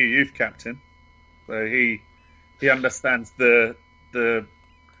former AU youth captain, so he understands the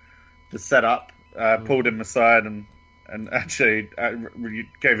setup. Pulled him aside and actually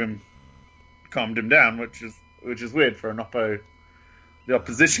calmed him down, which is weird for the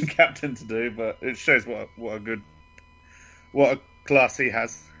opposition captain to do, but it shows what a class he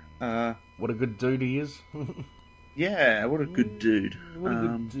has. What a good dude he is. Yeah, what a good dude. What a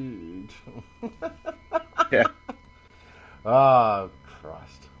good dude. Yeah. Oh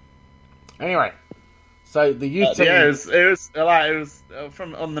Christ. Anyway, so the youth team. Yeah, it was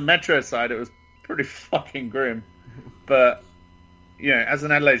from on the Metro side. It was pretty fucking grim, but as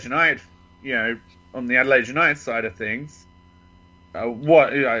an Adelaide United, on the Adelaide United side of things,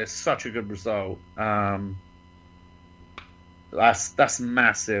 it's such a good result. That's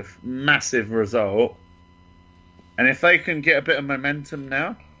massive result. And if they can get a bit of momentum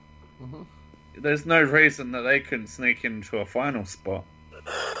now, there's no reason that they couldn't sneak into a final spot.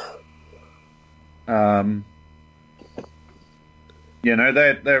 They're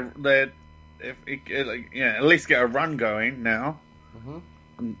at least get a run going now.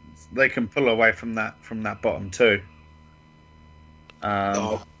 And they can pull away from that bottom two.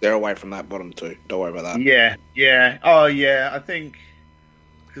 They're away from that bottom two. Don't worry about that. Yeah. Oh, yeah. I think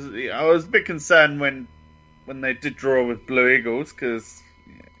because I was a bit concerned when they did draw with Blue Eagles because,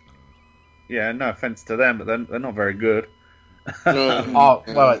 no offense to them, but they're not very good. Blue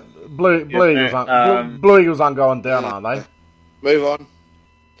Eagles aren't going down, are they? Move on.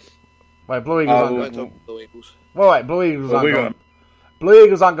 Wait, Blue Eagles aren't going. Blue Eagles. Blue Eagles aren't going. Blue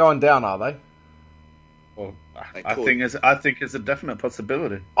Eagles aren't going down, are they? Well, I think it's a definite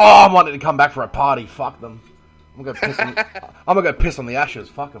possibility. Oh, I wanted to come back for a party. Fuck them. I'm gonna go piss on the Ashes.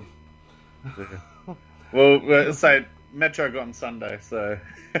 Fuck them. Well, so Metro got on Sunday, so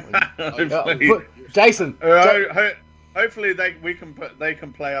Put- Jason, hopefully they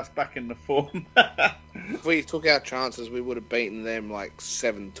can play us back in the form. If we took our chances, we would have beaten them like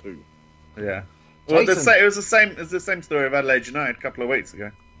 7-2. Yeah. Well, Jason. it was the same story of Adelaide United a couple of weeks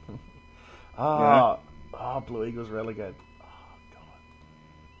ago. Blue Eagles relegated. Oh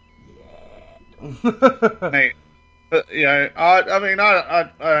god. Mate, but I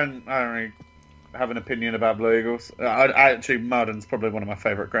don't really have an opinion about Blue Eagles. Actually, Marden's probably one of my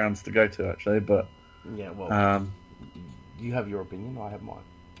favourite grounds to go to. Actually, but Yeah, well, you have your opinion. I have mine.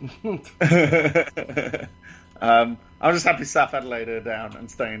 I'm just happy South Adelaide are down and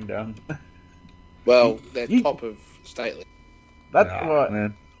staying down. Well, they're top of state league. That's Nah, right.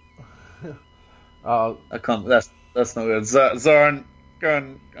 man. Uh, I can't. That's not good. Zoran,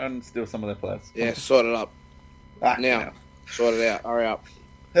 go and steal some of their players. Yeah, sort it up. Now. Yeah. Sort it out. Hurry up.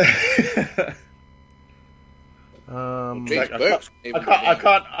 Jeez, Like, Burke's even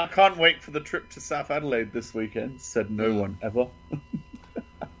down. I can't wait for the trip to South Adelaide this weekend. Said no one ever.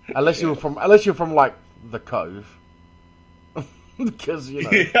 unless you're from like the Cove, because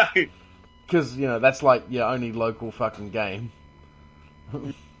that's like your only local fucking game.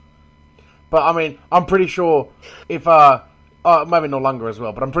 But I mean, I'm pretty sure if maybe Noarlunga as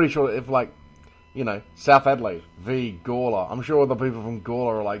well, but I'm pretty sure if South Adelaide v Gawler, I'm sure the people from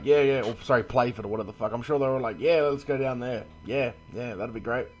Gawler are like, or sorry, Playford or whatever the fuck. I'm sure they were like, let's go down there. Yeah, that'd be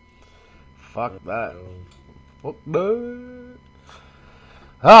great. Fuck that. Fuck no.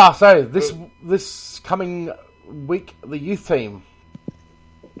 So this coming week, the youth team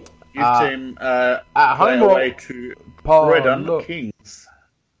Youth team at play home away to Redon look. Kings,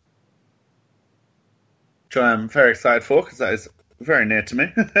 which I'm very excited for because that is very near to me.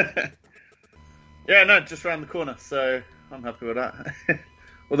 Yeah, no, just around the corner, so I'm happy with that.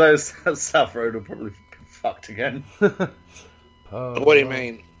 Although South Road will probably be fucked again. What do you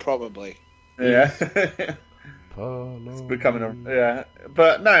mean? Probably. Yeah. It's becoming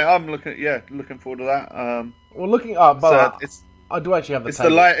but no, I'm looking forward to that. Well, looking up, but it's I do actually have the it's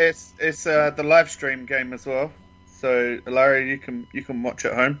table. it's the live stream game as well. So Larry, you can watch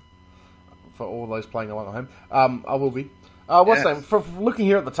at home. For all those playing along at home. I will be. What's that? For looking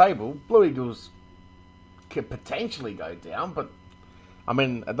here at the table, Blue Eagles could potentially go down, but I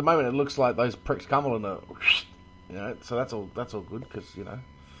mean, at the moment it looks like those pricks Cumberland are, so that's all good because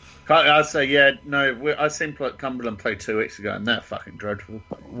I say I seen Cumberland play 2 weeks ago and they're fucking dreadful.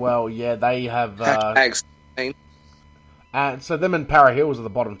 Well, yeah, they have. Hashtag 16. And so them and Para Hills are the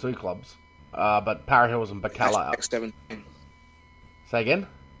bottom two clubs, but Para Hills and Bacala. Hashtag 17. Say again.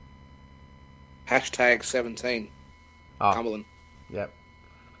 Hashtag 17. Oh, Cumberland. yep.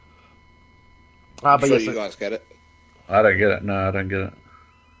 I'm But sure yes, you guys get it. I don't get it. No, I don't get it.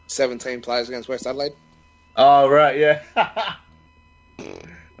 17 players against West Adelaide. Oh right, yeah.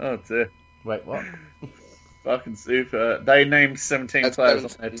 Oh dear. wait, what? Fucking super. They named 17 That's players on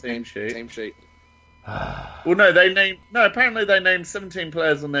 17 their team sheet. Team sheet. Well, no, apparently they named 17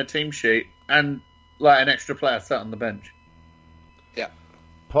 players on their team sheet and like an extra player sat on the bench. Yeah.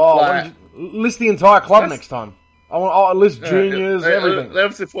 Paul, Like- list the entire club That's- next time. I'll list juniors, everything. They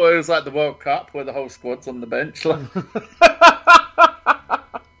obviously thought it was like the World Cup where the whole squad's on the bench. Like,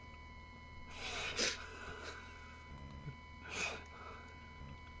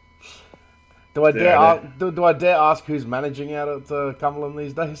 Do I dare Yeah, do I dare ask who's managing out at Cumberland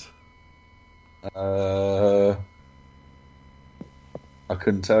these days? I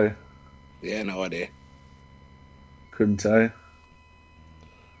couldn't tell you. Yeah, no idea. Couldn't tell you.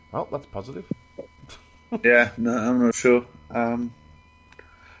 Oh, that's positive. Yeah, no, I'm not sure.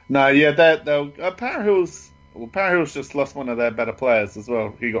 No, yeah, they'll Para Hills just lost one of their better players as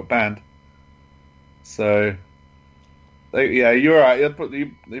well. He got banned. So, you're right.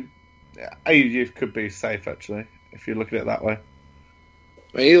 You could be safe actually if you look at it that way.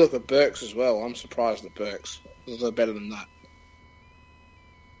 I mean, you look at Burks as well. I'm surprised at Burks. They're better than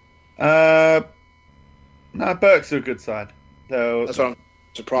that. No, Burks are a good side. That's what I'm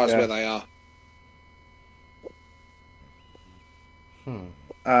surprised Yeah. where they are.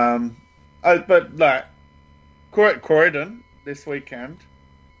 But like Croydon this weekend,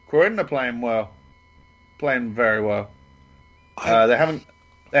 Croydon are playing well, playing very well. They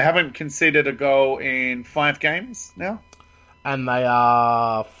haven't conceded a goal in 5 games now. And they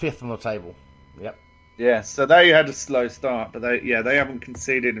are 5th on the table. Yep. Yeah, so they had a slow start, but they haven't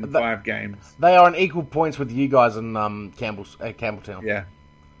conceded in 5 games. They are on equal points with you guys in Campbelltown. Yeah,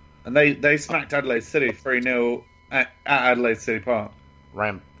 and they smacked Adelaide City 3-0 at Adelaide City Park.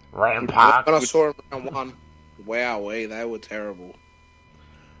 Ram Park. When I saw them round 1, wowee, they were terrible.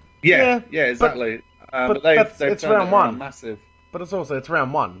 Yeah, exactly. but but they've it's turned round it one. around massive. But it's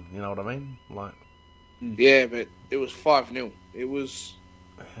round one. You know what I mean? Like, Yeah, but it was 5-0. It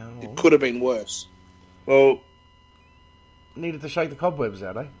hell, could have been worse. Well, needed to shake the cobwebs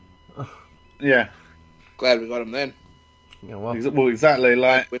out, eh? yeah. Glad we got him then. Yeah, well, Well, exactly.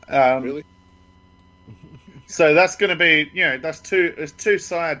 Like, Really? so that's going to be, that's there's two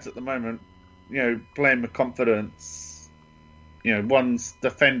sides at the moment, playing with confidence. One's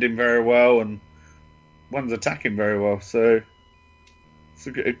defending very well and one's attacking very well. So it's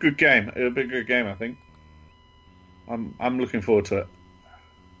a good game. It'll be a good game, I think. I'm looking forward to it.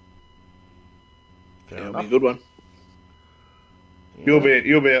 fair It'll enough. be a good one. You'll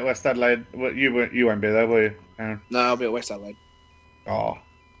be at West Adelaide. Well, you won't be there, will you, Aaron? No, I'll be at West Adelaide. Oh,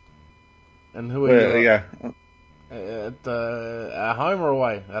 And who are you? yeah. At home or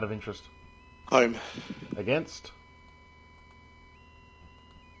away? Out of interest. Home. Against?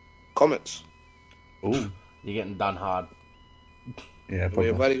 Comets. Ooh, You're getting done hard. yeah, It'll be probably.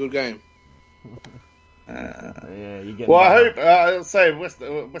 a bloody good game. Yeah, you're getting. Well, I done hope I'll say West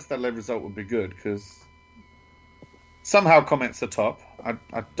Adelaide result would be good because somehow comments are top. I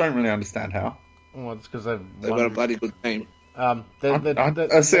don't really understand how. Well, it's because they've They've won. got a bloody good team. I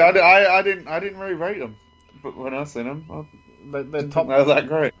I didn't really rate them, but when I seen them, I they're didn't top. think they were that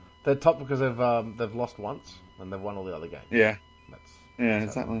great. They're top because they've lost once and they've won all the other games. Yeah, That's yeah,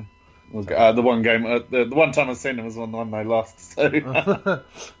 exactly. The one game, the one time I seen them was on the one they lost. So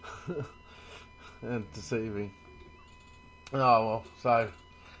and deceiving. Oh well, so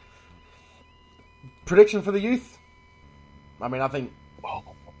prediction for the youth. I mean, I think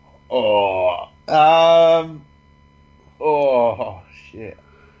oh shit.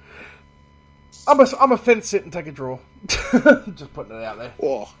 I'm a fence sit and take a draw. Just putting it out there.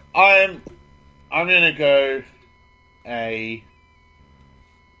 Oh, I'm gonna go a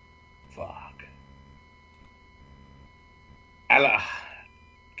fuck.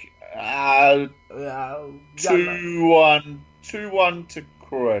 2-1 to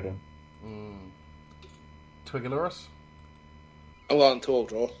Croydon. Twiggalurus. I'm going to all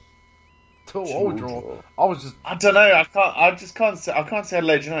draw. All draw. I was just I don't know. I can't see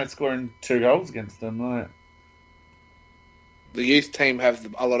Adelaide United scoring 2 goals against them. Like, The youth team have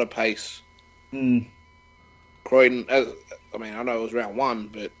a lot of pace. mm, Croydon, I know it was round one,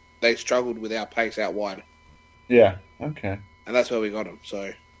 but they struggled with our pace out wide. yeah. Okay. And that's where we got them.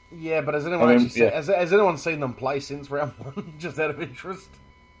 So, yeah, but has anyone I mean, actually yeah. has anyone seen them play since round one? Just out of interest.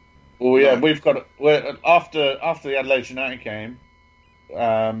 Well, yeah, No. we've got after the Adelaide United game. We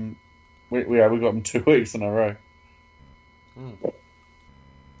got them 2 weeks in a row. Fair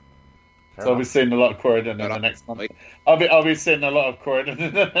So I'll be enough. seeing a lot of Croydon in Fair the enough. next month. I'll be seeing a lot of Croydon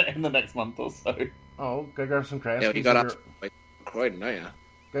in the next month or so. Oh, go grab some crabs. yeah, you got up Croydon, don't you?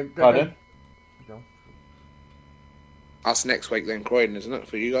 Go, Pardon? go. Us next week, then Croydon, isn't it,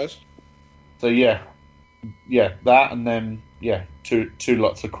 for you guys? So yeah, that and then two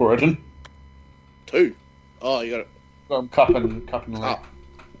lots of Croydon. 2. Oh, you got it. Cup and league. Up.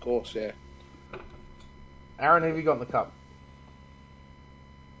 Of course, yeah. Aaron, who have you got in the cup?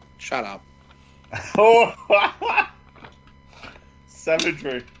 Shut up. Oh,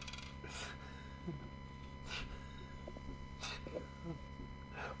 savagery.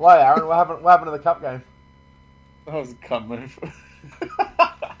 Why, Aaron? What happened to the cup game? That was a cunt move.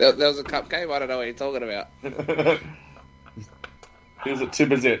 There was a cup game? I don't know what you're talking about. He was too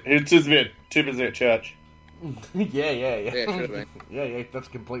busy at church. yeah. Yeah, should have been. Yeah, that's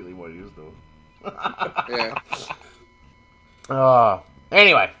completely what he was doing. Yeah.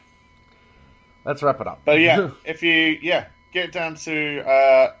 Anyway, let's wrap it up. But yeah, if you get down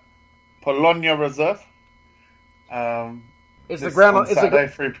to Polonia Reserve. It's the This ground on on it's Saturday,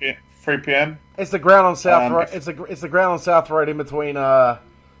 the 3 p.m. it's the ground on South Road. if- It's the ground on South Road in between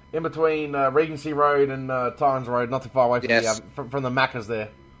Regency Road and Torrens Road, not too far away from Yes. from the Maccas there.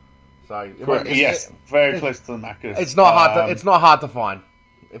 So Yes, very close to the Macca's. it's not hard to find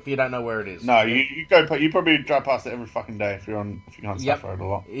if you don't know where it is. No, you probably drive past it every fucking day if you're on South Yep. Road a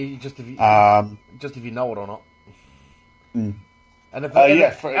lot. Just if you know it or not. Mm. And if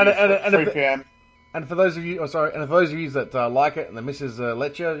 3 p.m. and for those of you, and for those of you that like it and the missus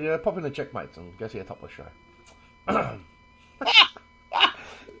let you, pop in the checkmates and go see a topless show.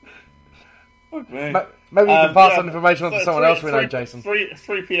 Fuck me. Maybe you can pass yeah, on information on to so someone else we know, Jason. 3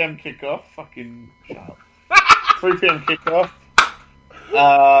 p.m. kickoff. Fucking shut up. 3 p.m. kickoff.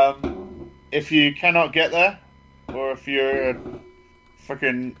 If you cannot get there, or if you're a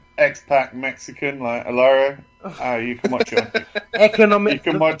fucking expat Mexican like Alaro, you can watch it economic. You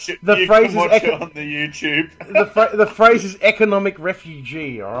can watch it. The you phrase can watch is it on the YouTube. the phrase is economic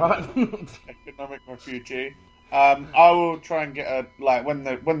refugee. All right. Economic refugee. I will try and get a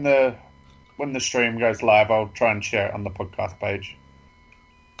when the stream goes live, I'll try and share it on the podcast page.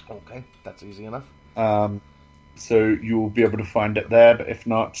 Okay, that's easy enough. So you will be able to find it there, but if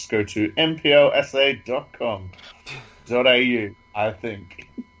not, just go to mplsa.com.au, I think.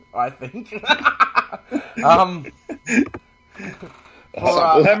 Let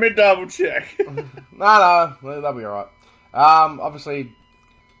me double check. No, that'll be alright. Obviously,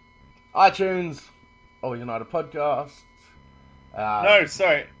 iTunes, All United Podcasts. No,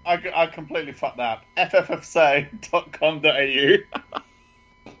 sorry, I completely fucked that up. ffsa.com.au.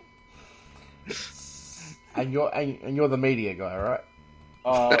 And you're the media guy, right?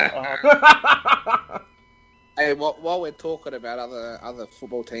 Hey, while we're talking about other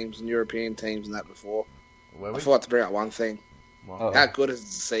football teams and European teams and that before, Were I we? forgot to bring up one thing. Well, How good is it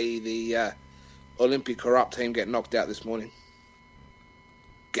to see the Olympic corrupt team get knocked out this morning?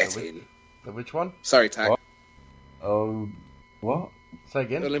 Get in. which one? Sorry, Tag. What? Oh, what? Say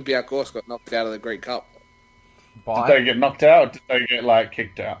again. Olympiacos got knocked out of the Greek Cup. Bye. Did they get knocked out? Or did they get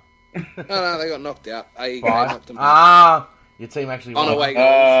kicked out? No, they got knocked out. AEK Bye. knocked them out. Your team actually On won. away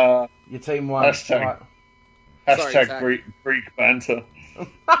goals. Your team won. Hashtag. Right. Hashtag Sorry, Zach. Greek banter.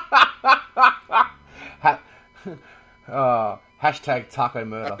 Hashtag taco I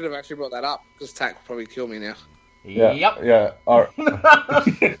murder. could have actually brought that up because Tack will probably kill me now. Yeah. Yep. Yeah. All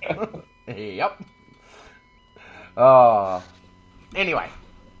right. Yep. Anyway.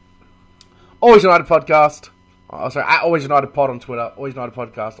 Always United Podcast. Oh, sorry, at Always United Pod on Twitter. Always United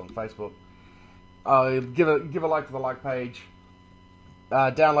Podcast on Facebook. Give a like to the like page.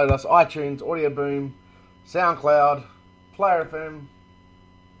 Download us iTunes, Audio Boom, SoundCloud, Player FM.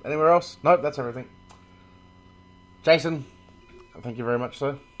 Anywhere else? Nope, that's everything. Jason, thank you very much,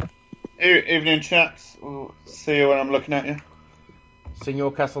 sir. Evening, chaps. We'll see you when I'm looking at you.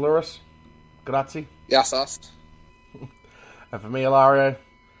 Signor Castellaris, grazie. Yes, us. And for me, Ilario,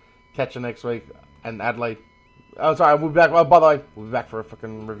 catch you next week. And Adelaide. Oh, sorry, we'll be back. Oh, by the way, we'll be back for a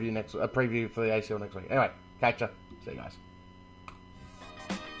fucking a preview for the ACL next week. Anyway, catch ya. See you guys.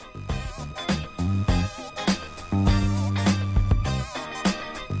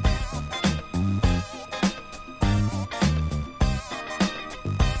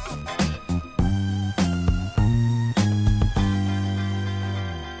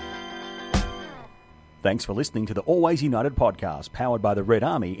 Thanks for listening to the Always United podcast, powered by the Red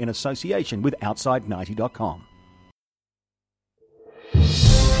Army in association with Outside90.com.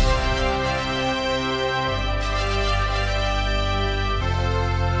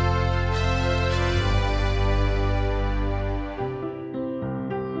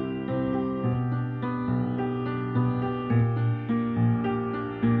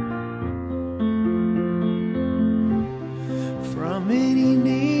 From many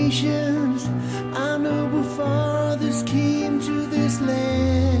nations, our noble fathers came to this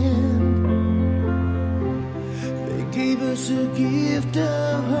land. They gave us a gift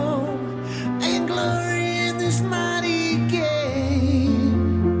of hope and glory in this mighty game.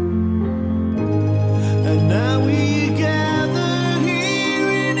 And now we gather here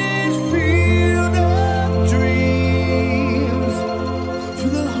in this field of dreams for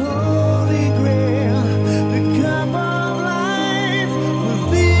the Holy Grail, the cup of life with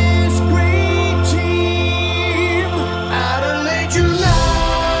this great team. Adelaide United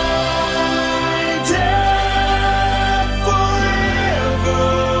forever.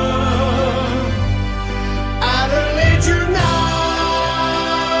 Adelaide United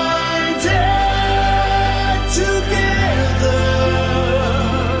together.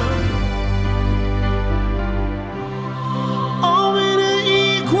 All men are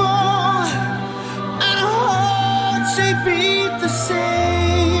equal, and our hearts they beat the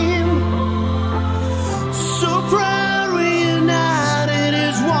same. So proud we united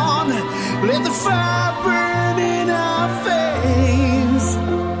as one. Let the fire burn in our veins.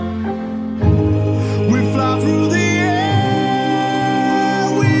 We fly through the air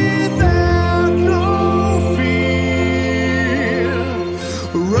without no fear.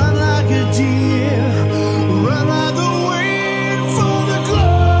 Run like a deer, run like the wind, for the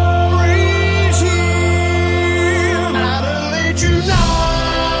glory's here. Adelaide United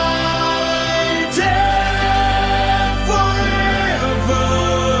forever.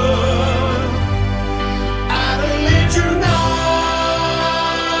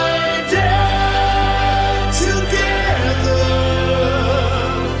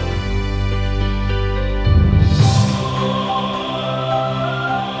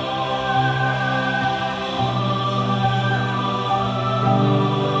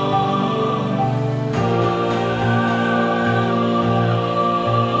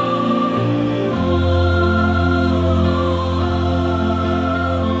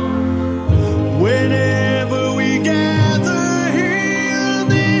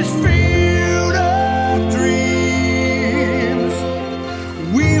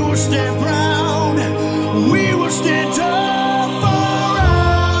 will stand proud. We will stand tall.